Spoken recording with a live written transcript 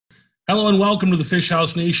Hello and welcome to the Fish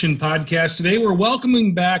House Nation podcast. Today we're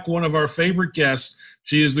welcoming back one of our favorite guests.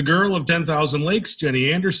 She is the girl of 10,000 Lakes,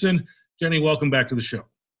 Jenny Anderson. Jenny, welcome back to the show.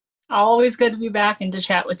 Always good to be back and to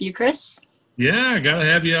chat with you, Chris. Yeah, got to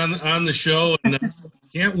have you on the show. And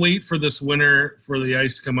can't wait for this winter for the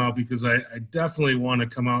ice to come out because I definitely want to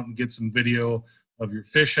come out and get some video of your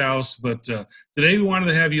fish house. But today we wanted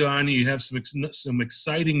to have you on. You have some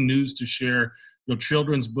exciting news to share. Your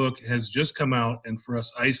children's book has just come out, and for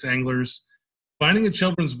us ice anglers, finding a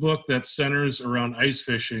children's book that centers around ice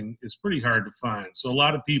fishing is pretty hard to find. So a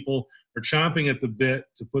lot of people are chomping at the bit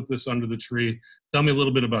to put this under the tree. Tell me a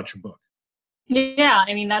little bit about your book. Yeah,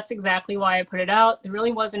 I mean, that's exactly why I put it out. There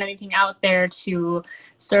really wasn't anything out there to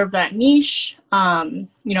serve that niche.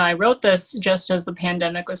 I wrote this just as the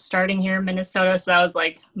pandemic was starting here in Minnesota, so that was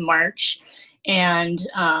like March. And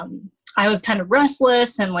I was kind of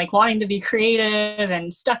restless and like wanting to be creative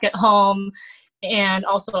and stuck at home, and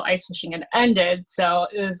also ice fishing had ended. So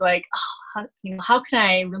it was like, how can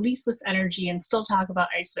I release this energy and still talk about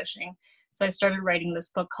ice fishing? So I started writing this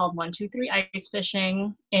book called 1, 2, 3 Ice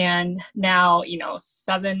Fishing. And now,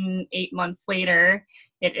 7-8 months later,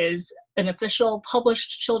 it is an official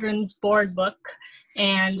published children's board book.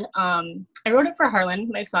 And I wrote it for Harlan,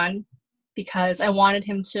 my son, because I wanted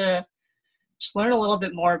him to just learn a little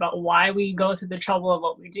bit more about why we go through the trouble of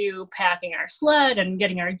what we do, packing our sled and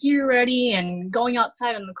getting our gear ready and going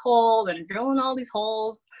outside in the cold and drilling all these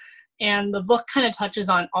holes. And the book kind of touches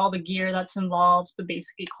on all the gear that's involved, the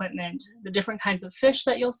basic equipment, the different kinds of fish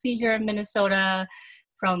that you'll see here in Minnesota,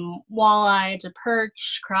 from walleye to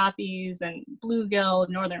perch, crappies, and bluegill,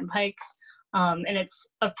 northern pike. And it's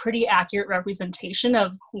a pretty accurate representation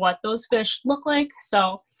of what those fish look like.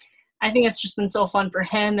 So I think it's just been so fun for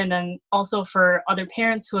him, and then also for other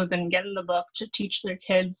parents who have been getting the book to teach their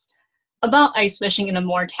kids about ice fishing in a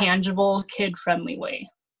more tangible, kid-friendly way.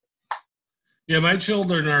 Yeah, my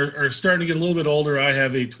children are starting to get a little bit older. I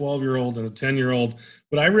have a 12-year-old and a 10-year-old,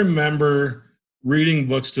 but I remember reading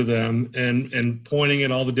books to them and pointing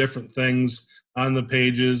at all the different things on the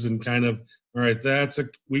pages and kind of, all right,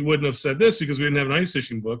 we wouldn't have said this because we didn't have an ice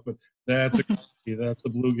fishing book, but that's a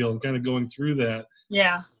bluegill, and kind of going through that.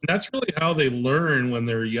 Yeah. And that's really how they learn when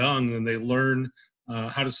they're young, and they learn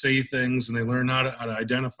how to say things, and they learn how to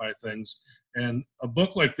identify things. And a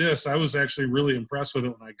book like this, I was actually really impressed with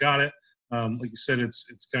it when I got it. Like you said, it's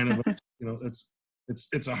kind of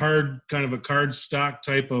it's a hard kind of a card stock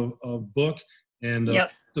type of book, and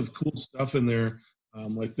Yep. lots of cool stuff in there.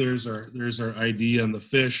 Like there's our ID on the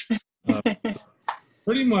fish.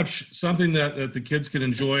 Pretty much something that the kids can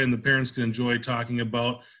enjoy and the parents can enjoy talking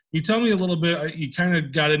about. You tell me a little bit. You kind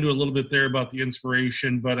of got into a little bit there about the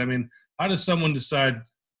inspiration, but I mean, how does someone decide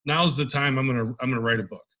now's the time I'm gonna write a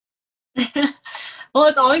book? Well,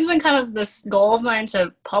 it's always been kind of this goal of mine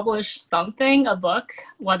to publish a book,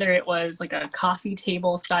 whether it was like a coffee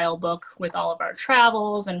table style book with all of our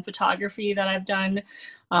travels and photography that I've done,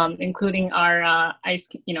 including our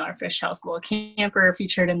our fish house little camper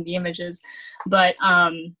featured in the images. But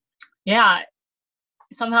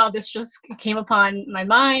somehow this just came upon my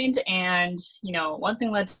mind, and one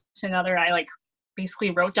thing led to another. I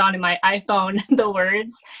basically wrote down in my iPhone the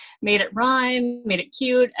words, made it rhyme, made it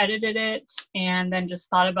cute, edited it, and then just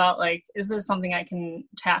thought about is this something I can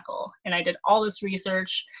tackle? And I did all this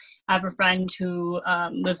research. I have a friend who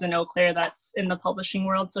lives in Eau Claire that's in the publishing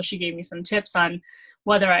world, so she gave me some tips on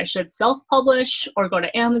whether I should self-publish or go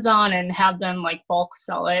to Amazon and have them bulk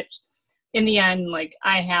sell it. In the end,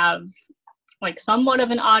 I have somewhat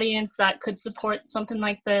of an audience that could support something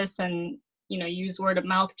like this, and use word of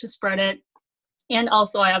mouth to spread it. And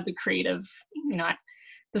also I have the creative,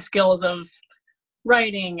 the skills of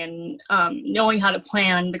writing and knowing how to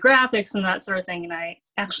plan the graphics and that sort of thing. And I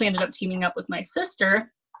actually ended up teaming up with my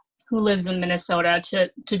sister, who lives in Minnesota,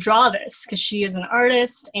 to draw this, because she is an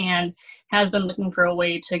artist and has been looking for a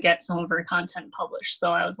way to get some of her content published.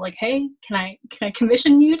 So I was like, hey, can I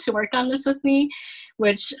commission you to work on this with me?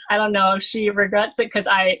 Which I don't know if she regrets it, because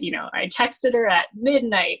I texted her at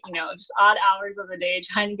midnight, just odd hours of the day,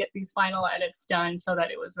 trying to get these final edits done so that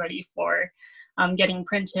it was ready for getting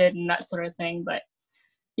printed and that sort of thing. But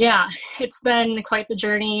yeah, it's been quite the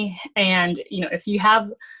journey. And, if you have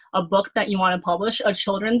a book that you want to publish, a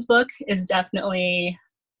children's book is definitely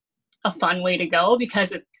a fun way to go,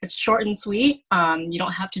 because it's short and sweet. You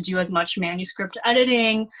don't have to do as much manuscript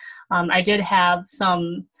editing. I did have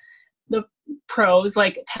the pros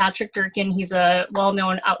like Patrick Durkin, he's a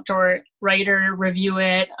well-known outdoor writer, review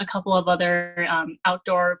it. A couple of other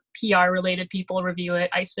outdoor PR related people review it,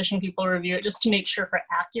 ice fishing people review it, just to make sure for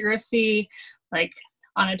accuracy.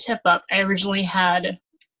 On a tip up, I originally had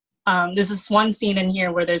there's this one scene in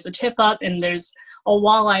here where there's a tip up and there's a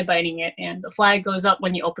walleye biting it, and the flag goes up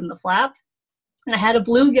when you open the flap. And I had a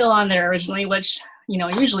bluegill on there originally, which,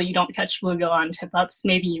 usually you don't catch bluegill on tip ups.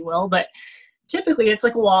 Maybe you will, but typically it's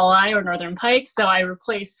like a walleye or northern pike. So I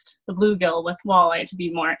replaced the bluegill with walleye to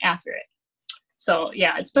be more accurate. So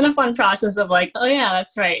yeah, it's been a fun process of like, oh yeah,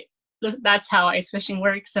 that's right. That's how ice fishing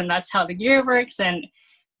works, and that's how the gear works. And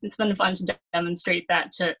it's been fun to demonstrate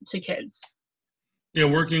that to kids. Yeah,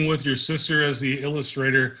 working with your sister as the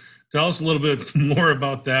illustrator. Tell us a little bit more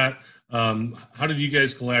about that. How did you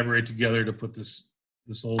guys collaborate together to put this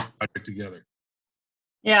whole project together?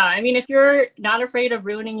 Yeah, I mean, if you're not afraid of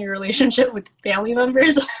ruining your relationship with family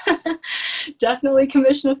members, definitely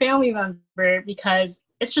commission a family member, because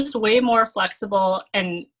it's just way more flexible,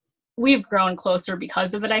 and we've grown closer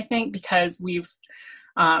because of it, I think, because we've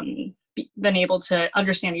been able to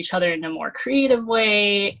understand each other in a more creative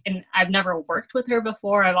way. And I've never worked with her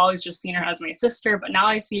before. I've always just seen her as my sister, but now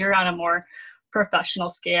I see her on a more professional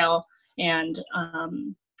scale. And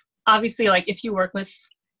obviously, like, if you work with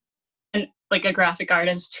a graphic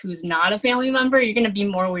artist who's not a family member, you're going to be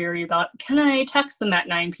more weary about, can I text them at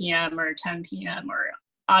 9 p.m. or 10 p.m. or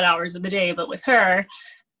odd hours of the day? But with her,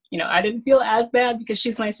 I didn't feel as bad because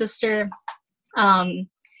she's my sister. And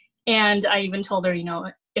I even told her,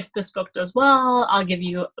 if this book does well, I'll give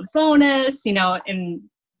you a bonus, and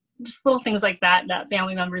just little things like that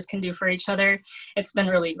family members can do for each other. It's been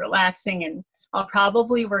really relaxing, and I'll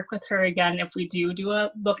probably work with her again if we do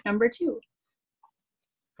a book number 2.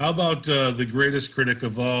 How about the greatest critic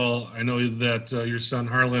of all? I know that your son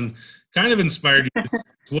Harlan kind of inspired you.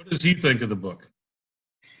 What does he think of the book?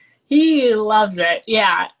 He loves it.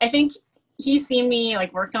 Yeah, I think he's seen me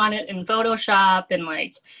like work on it in Photoshop and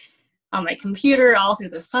like on my computer all through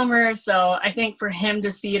the summer. So I think for him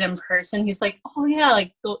to see it in person, he's like, oh yeah,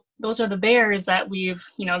 like those are the bears that we've,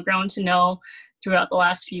 grown to know throughout the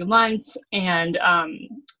last few months. And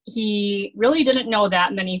he really didn't know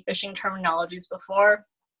that many fishing terminologies before.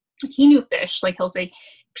 He knew fish, like he'll say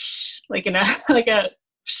psh, like in a like a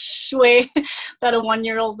psh way that a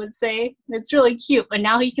 1-year-old would say. It's really cute. But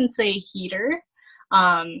now he can say heater.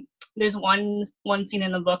 There's one scene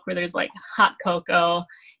in the book where there's like hot cocoa,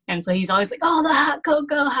 and so he's always like, oh, the hot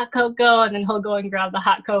cocoa, and then he'll go and grab the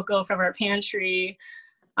hot cocoa from our pantry.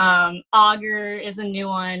 Auger is a new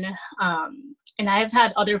one. And I've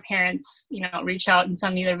had other parents, reach out and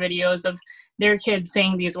send me their videos of their kids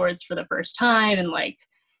saying these words for the first time, and like,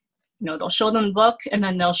 they'll show them the book, and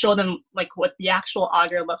then they'll show them like what the actual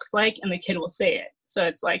auger looks like, and the kid will say it. So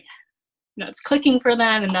it's like, it's clicking for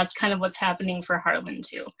them, and that's kind of what's happening for Harlan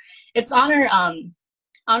too. It's on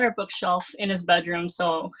our bookshelf in his bedroom,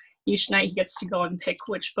 so each night he gets to go and pick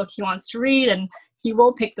which book he wants to read, and he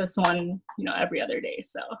will pick this one, every other day.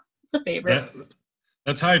 So it's a favorite.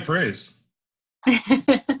 That's high praise.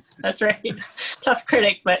 That's right. Tough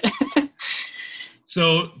critic, but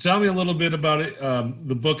So tell me a little bit about it,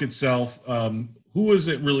 the book itself. Who is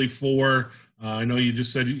it really for? I know you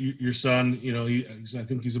just said your son, I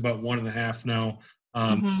think he's about 1.5 now.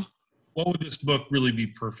 What would this book really be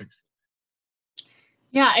perfect for?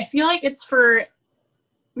 Yeah, I feel like it's for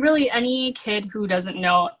really any kid who doesn't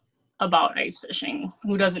know about ice fishing,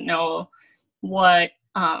 who doesn't know what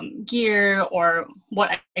gear or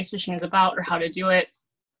what ice fishing is about or how to do it.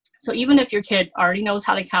 So even if your kid already knows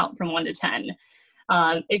how to count from 1 to 10,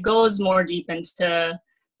 it goes more deep into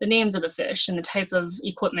the names of the fish and the type of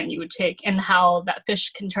equipment you would take and how that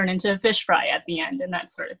fish can turn into a fish fry at the end and that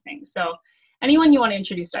sort of thing. So anyone you want to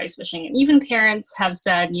introduce to ice fishing, and even parents have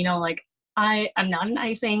said, like, I'm not an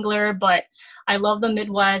ice angler, but I love the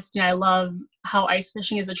Midwest, and I love how ice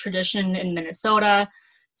fishing is a tradition in Minnesota.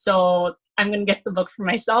 So I'm going to get the book for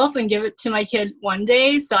myself and give it to my kid one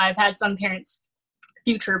day. So I've had some parents,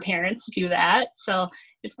 future parents, do that. So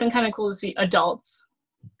it's been kind of cool to see adults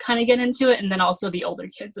kind of get into it, and then also the older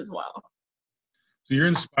kids as well. So you're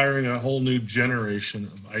inspiring a whole new generation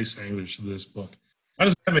of ice anglers to this book. How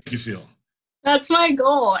does that make you feel? That's my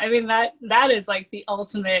goal. I mean, that is like the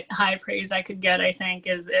ultimate high praise I could get, I think,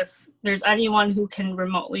 is if there's anyone who can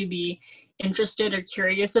remotely be interested or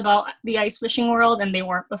curious about the ice fishing world and they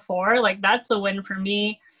weren't before, like, that's a win for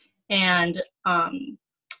me. And I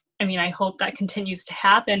mean, I hope that continues to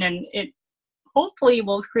happen, and it hopefully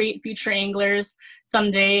will create future anglers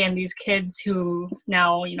someday, and these kids who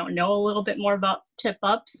now, know a little bit more about tip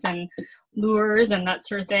ups and lures and that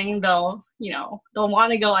sort of thing, they'll want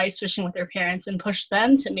to go ice fishing with their parents and push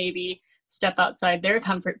them to maybe step outside their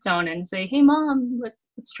comfort zone and say, hey mom,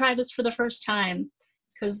 let's try this for the first time,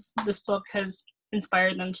 because this book has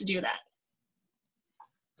inspired them to do that.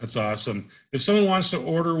 That's awesome. If someone wants to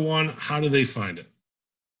order one, how do they find it?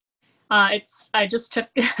 I just took,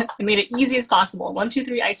 I made it easy as possible.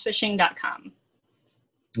 123icefishing.com.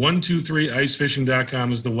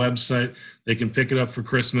 123icefishing.com is the website. They can pick it up for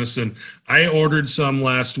Christmas. And I ordered some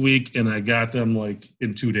last week and I got them like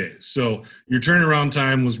in 2 days. So your turnaround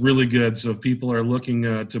time was really good. So if people are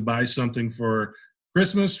looking to buy something for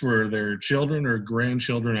Christmas for their children or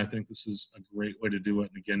grandchildren, I think this is a great way to do it.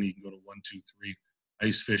 And again, you can go to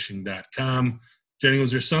 123icefishing.com. Jenny,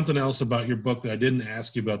 was there something else about your book that I didn't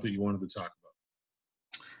ask you about that you wanted to talk about?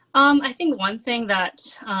 I think one thing that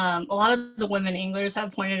a lot of the women anglers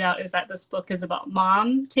have pointed out is that this book is about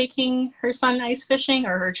mom taking her son ice fishing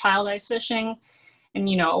or her child ice fishing. And,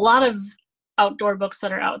 you know, a lot of outdoor books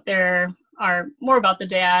that are out there are more about the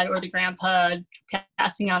dad or the grandpa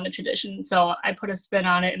passing on the tradition. So I put a spin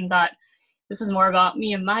on it and thought, this is more about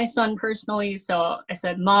me and my son personally. So I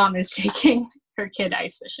said, mom is taking her kid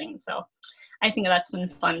ice fishing. So I think that's been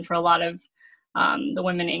fun for a lot of the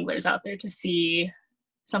women anglers out there to see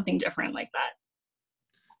something different like that.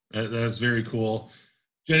 That's very cool.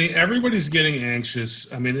 Jenny, everybody's getting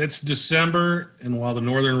anxious. I mean, it's December, and while the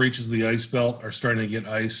northern reaches of the ice belt are starting to get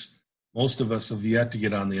ice, most of us have yet to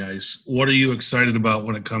get on the ice. What are you excited about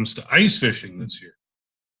when it comes to ice fishing this year?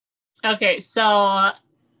 Okay, so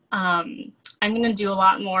I'm going to do a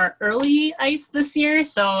lot more early ice this year.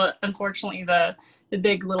 So unfortunately, the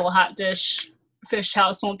big little hot dish fish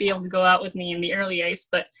house won't be able to go out with me in the early ice,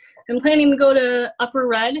 but I'm planning to go to Upper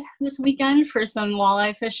Red this weekend for some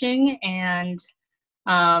walleye fishing, and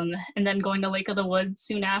then going to Lake of the Woods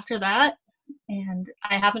soon after that. And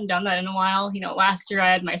I haven't done that in a while. You know, last year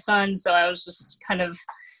I had my son, so I was just kind of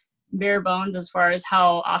bare bones as far as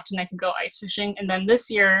how often I could go ice fishing. And then this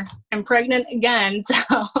year I'm pregnant again,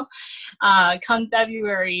 so come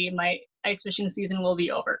February, my ice fishing season will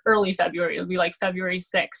be over. Early February, it'll be like February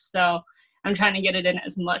 6th. So I'm trying to get it in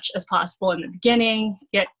as much as possible in the beginning,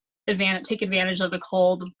 take advantage of the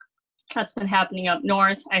cold that's been happening up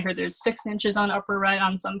north. I heard there's 6 inches on Upper Red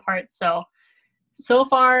on some parts. So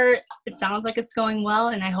far, it sounds like it's going well,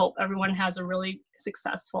 and I hope everyone has a really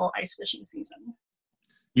successful ice fishing season.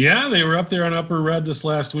 Yeah, they were up there on Upper Red this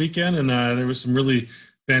last weekend, and there was some really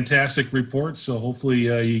fantastic reports. So hopefully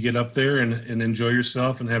you get up there and enjoy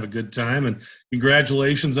yourself and have a good time. And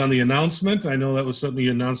congratulations on the announcement. I know that was something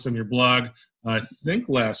you announced on your blog, I think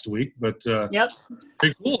last week, but Yep.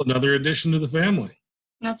 Pretty cool. Another addition to the family.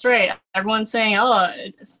 That's right. Everyone's saying, oh,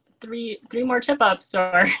 it's three more tip-ups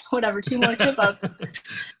or whatever, 2 more tip-ups,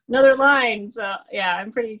 another line. So yeah,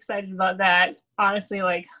 I'm pretty excited about that. Honestly,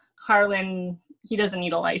 like Harlan, he doesn't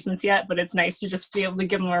need a license yet, but it's nice to just be able to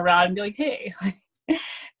give him a rod and be like, hey,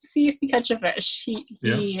 see if you catch a fish.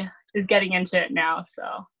 He is getting into it now.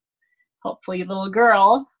 So hopefully the little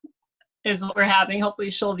girl is what we're having.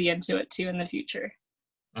 Hopefully she'll be into it too in the future.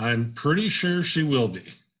 I'm pretty sure she will be.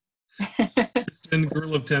 Kristen,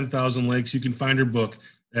 Girl of 10,000 Lakes. You can find her book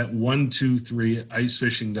at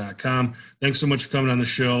 123icefishing.com. Thanks so much for coming on the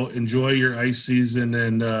show. Enjoy your ice season,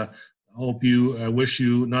 and wish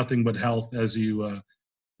you nothing but health as you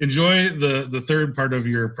enjoy the third part of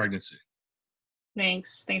your pregnancy.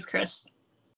 Thanks, Chris.